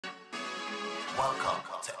Welcome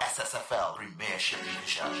to SSFL Premiership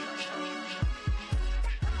Division.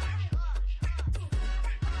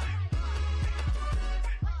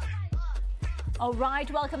 All right,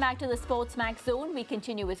 welcome back to the SportsMax Zone. We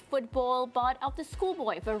continue with football, but of the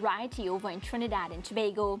schoolboy variety over in Trinidad and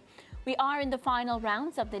Tobago. We are in the final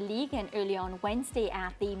rounds of the league, and early on Wednesday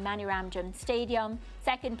at the Maniramjan Stadium,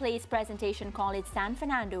 second place Presentation College San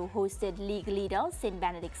Fernando hosted league leader St.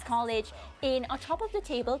 Benedict's College in a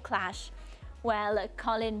top-of-the-table clash. Well,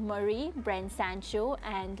 Colin Murray, Brent Sancho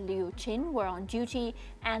and Liu Chin were on duty,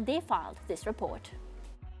 and they filed this report.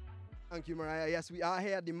 Thank you, Mariah. Yes, we are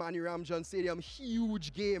here at the Maniramjan Stadium.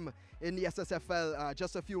 Huge game in the SSFL.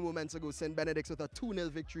 Just a few moments ago, St. Benedict's with a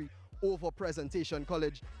 2-0 victory over Presentation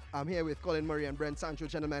College. I'm here with Colin Murray and Brent Sancho.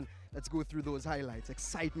 Gentlemen, let's go through those highlights.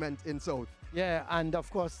 Excitement in South. Yeah, and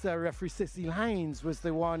of course, referee Cecil Hines was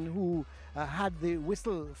the one who had the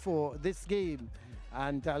whistle for this game.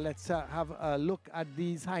 And let's have a look at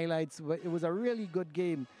these highlights. It was a really good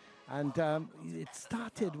game. And it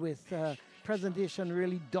started with Presentation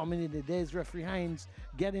really dominated. There's referee Hines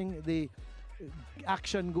getting the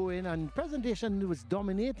action going, and Presentation was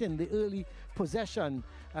dominating the early possession.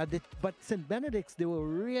 But St. Benedict's, they were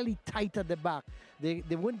really tight at the back. They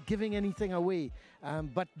weren't giving anything away.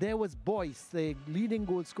 But there was Boyce, the leading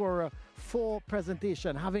goal scorer for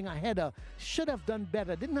Presentation, having a header. Should have done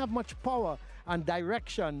better. Didn't have much power and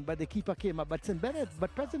direction, but the keeper came up.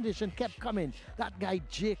 But Presentation kept coming. That guy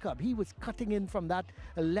Jacob, he was cutting in from that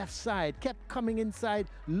left side, kept coming inside,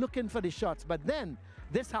 looking for the shots. But then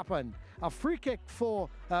this happened. A free kick for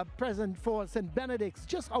St. Benedict's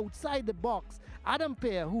just outside the box. Adam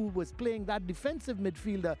Pear, who was playing that defensive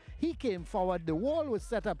midfielder, he came forward. The wall was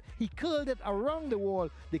set up. He curled it around the wall.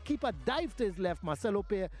 The keeper dived to his left. Marcelo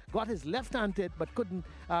Pear got his left hand to it but couldn't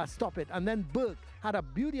stop it. And then Burke had a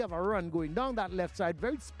beauty of a run going down that left side.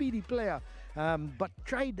 Very speedy player, but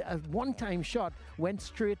tried a one-time shot. Went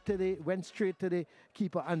straight to the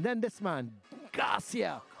keeper. And then this man,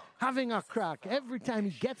 Garcia, having a crack. Every time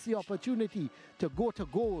he gets the opportunity to go to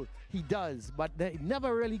goal, he does. But they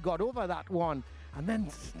never really got over that one. And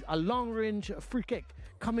then a long-range free kick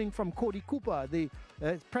coming from Cody Cooper, the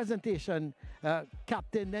Presentation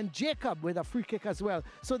captain. Then Jacob with a free kick as well.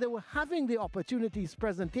 So they were having the opportunities,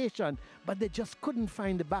 Presentation, but they just couldn't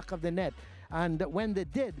find the back of the net. And when they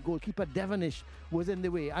did, goalkeeper Devonish was in the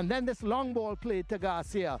way. And then this long ball played to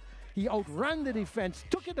Garcia. He outran the defense,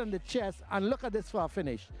 took it on the chest, and look at this for a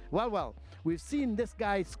finish. Well, we've seen this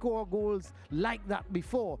guy score goals like that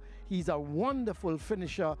before. He's a wonderful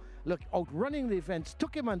finisher. Look, outrunning the defense,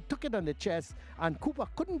 took it on the chest, and Cooper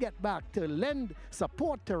couldn't get back to lend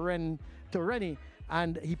support to Rennie,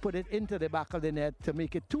 and he put it into the back of the net to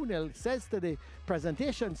make it 2-0. Says to the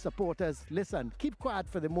Presentation supporters, listen, keep quiet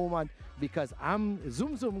for the moment because I'm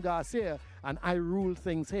Zoom Zoom Garcia and I rule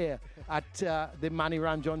things here at the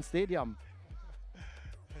Maniramjan Stadium.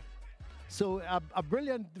 So a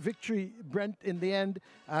brilliant victory, Brent, in the end,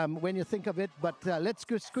 when you think of it. But let's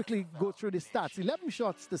just quickly go through the stats. 11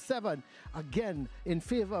 shots to 7, again, in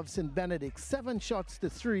favor of St. Benedict. 7 shots to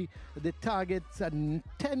 3, the targets, and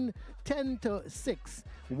 10 to 6,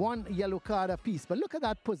 1 yellow card apiece. But look at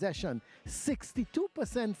that possession.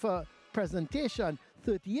 62% for Presentation,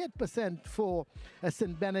 38% for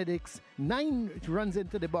St. Benedict's, 9 runs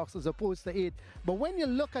into the box as opposed to 8. But when you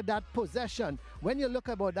look at that possession, when you look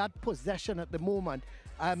about that possession at the moment,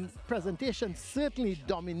 Presentation certainly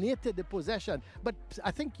dominated the possession. But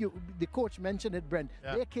I think the coach mentioned it, Brent.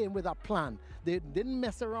 Yeah. They came with a plan. They didn't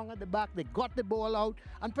mess around at the back. They got the ball out,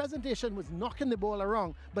 and Presentation was knocking the ball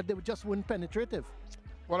around, but they just weren't penetrative.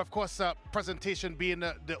 Well, of course, Presentation being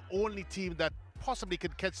the only team that possibly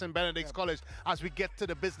could catch St. Benedict's College as we get to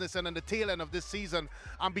the business end and the tail end of this season.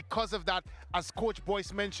 And because of that, as Coach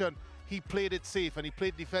Boyce mentioned, he played it safe and he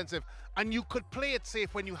played defensive. And you could play it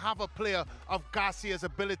safe when you have a player of Garcia's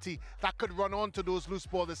ability that could run on to those loose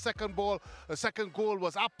balls. The second goal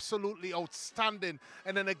was absolutely outstanding.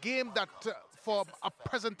 And in a game that, for a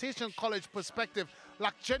Presentation College perspective,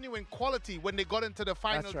 lacked genuine quality when they got into the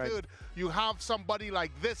final third. You have somebody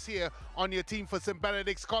like this here on your team for St.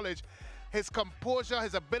 Benedict's College. His composure,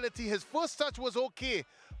 his ability, his first touch was okay,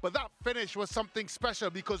 but that finish was something special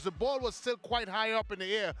because the ball was still quite high up in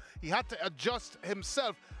the air. He had to adjust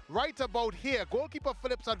himself right about here. Goalkeeper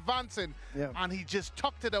Phillips advancing, and he just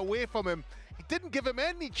tucked it away from him. He didn't give him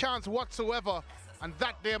any chance whatsoever. And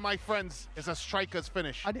that there, my friends, is a striker's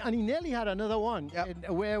finish. And he nearly had another one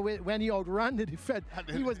where when he outran the defense,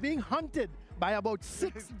 he was being hunted by about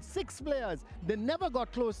six players. They never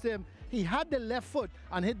got close to him. He had the left foot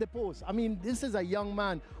and hit the post. I mean, this is a young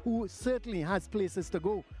man who certainly has places to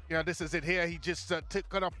go. Yeah, this is it here. He just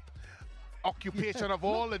took it up occupation of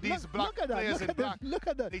all of these black players in black. Look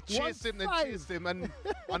at that. They chased him and chased him,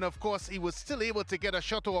 and of course he was still able to get a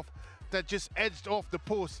shot off that just edged off the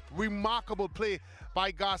post. Remarkable play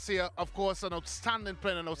by Garcia, of course, an outstanding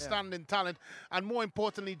player, an outstanding talent. And more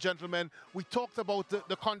importantly, gentlemen, we talked about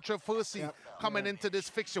the controversy coming into this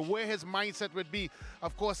fixture, where his mindset would be.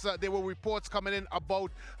 Of course, there were reports coming in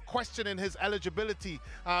about questioning his eligibility,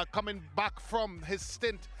 coming back from his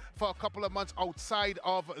stint for a couple of months outside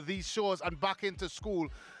of these shores and back into school.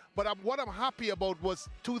 But what I'm happy about was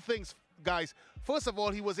two things, guys. First of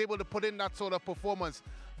all, he was able to put in that sort of performance.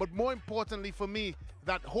 But more importantly for me,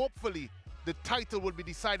 that hopefully the title will be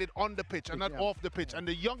decided on the pitch and not off the pitch. And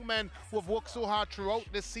the young men who have worked so hard throughout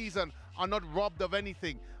this season are not robbed of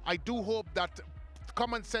anything. I do hope that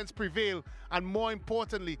common sense prevail, and more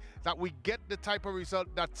importantly, that we get the type of result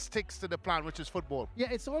that sticks to the plan, which is football. Yeah,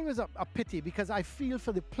 it's always a pity, because I feel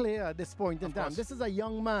for the player at this point in time. This is a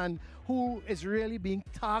young man who is really being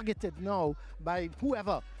targeted now by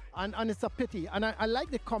whoever. And it's a pity. And I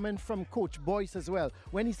like the comment from Coach Boyce as well,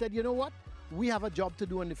 when he said, you know what? We have a job to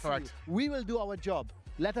do on the field. Correct. We will do our job.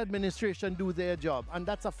 Let administration do their job. And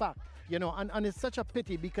that's a fact. You know, and it's such a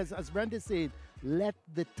pity, because as Brent is saying, let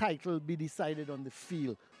the title be decided on the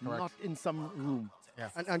field, not in some room. Yeah.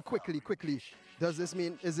 And quickly, does this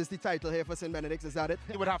mean, is this the title here for St. Benedict's? Is that it?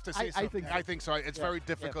 You would have to say so. I think so. It's very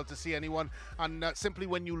difficult to see anyone. And simply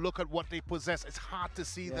when you look at what they possess, it's hard to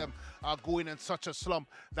see them going in such a slump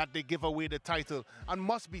that they give away the title. And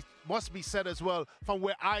must be said as well, from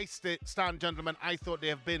where I stand, gentlemen, I thought they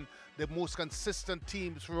have been the most consistent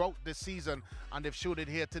team throughout this season, and they've showed it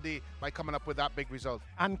here today by coming up with that big result.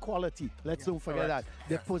 And quality. Let's don't forget that.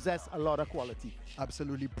 They possess a lot of quality.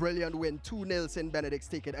 Absolutely brilliant win. 2-0 St. Benedict's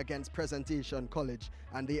take it against Presentation College,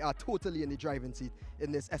 and they are totally in the driving seat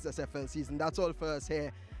in this SSFL season. That's all for us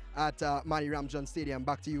here at Manny Ramjohn Stadium.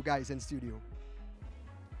 Back to you guys in studio.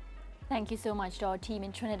 Thank you so much to our team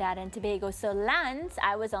in Trinidad and Tobago. So Lance,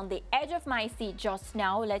 I was on the edge of my seat just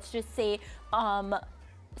now. Let's just say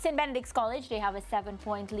St. Benedict's College, they have a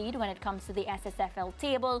 7-point lead when it comes to the SSFL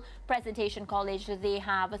table. Presentation College, they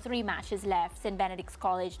have 3 matches left. St. Benedict's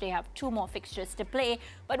College, they have 2 more fixtures to play.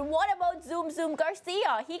 But what about Zoom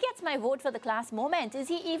Garcia? He gets my vote for the class moment. Is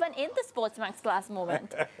he even in the SportsMax class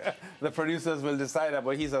moment? The producers will decide that,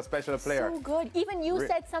 but he's a special player. So good. Even you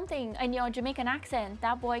said something in your Jamaican accent.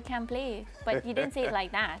 That boy can play. But you didn't say it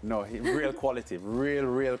like that. No, real quality.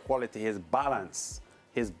 Real quality. His balance.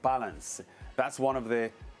 That's one of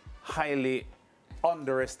the highly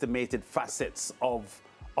underestimated facets of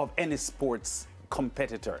any sports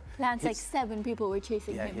competitor. Lance, like 7 people were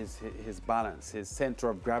chasing him. His balance, his center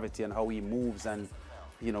of gravity, and how he moves, and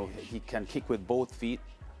you know, he can kick with both feet,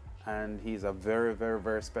 and he's a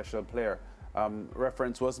very special player.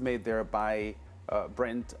 Reference was made there by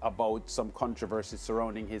Brent about some controversy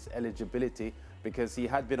surrounding his eligibility, because he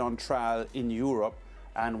had been on trial in Europe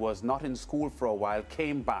and was not in school for a while,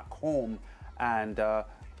 came back home, and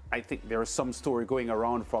I think there is some story going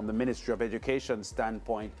around from the Ministry of Education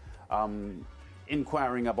standpoint,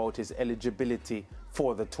 inquiring about his eligibility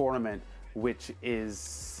for the tournament, which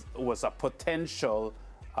was a potential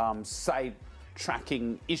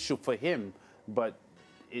side-tracking issue for him, but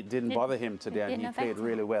it didn't bother him today, and he played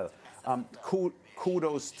really well.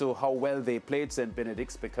 Kudos to how well they played, St.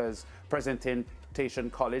 Benedict's, because Presentation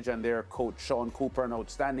College and their coach, Sean Cooper, an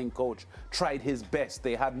outstanding coach, tried his best.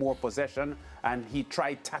 They had more possession, and he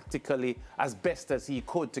tried tactically as best as he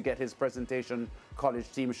could to get his Presentation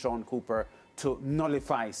College team, Sean Cooper, to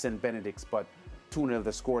nullify St. Benedict's. But 2-0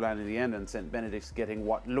 the scoreline in the end, and St. Benedict's getting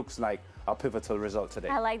what looks like a pivotal result today.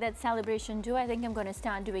 I like that celebration too. I think I'm going to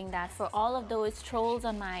start doing that for all of those trolls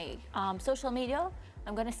on my social media.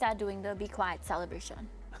 I'm going to start doing the Be Quiet celebration.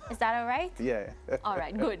 Is that all right? Yeah. All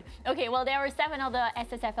right, good. Okay, well, there are 7 other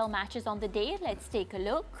SSFL matches on the day. Let's take a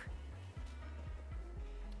look.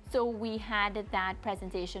 So we had that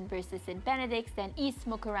Presentation versus St. Benedict's, then East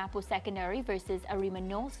Mukarapu Secondary versus Arima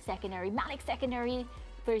North Secondary, Malik Secondary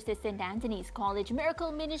versus St. Anthony's College,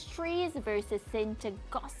 Miracle Ministries versus St.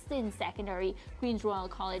 Augustine Secondary, Queen's Royal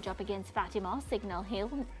College up against Fatima, Signal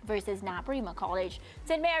Hill versus Naparima College,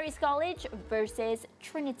 St. Mary's College versus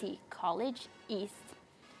Trinity College East.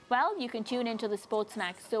 Well, you can tune into the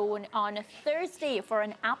SportsMax Zone on Thursday for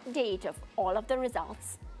an update of all of the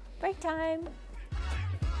results. Break time.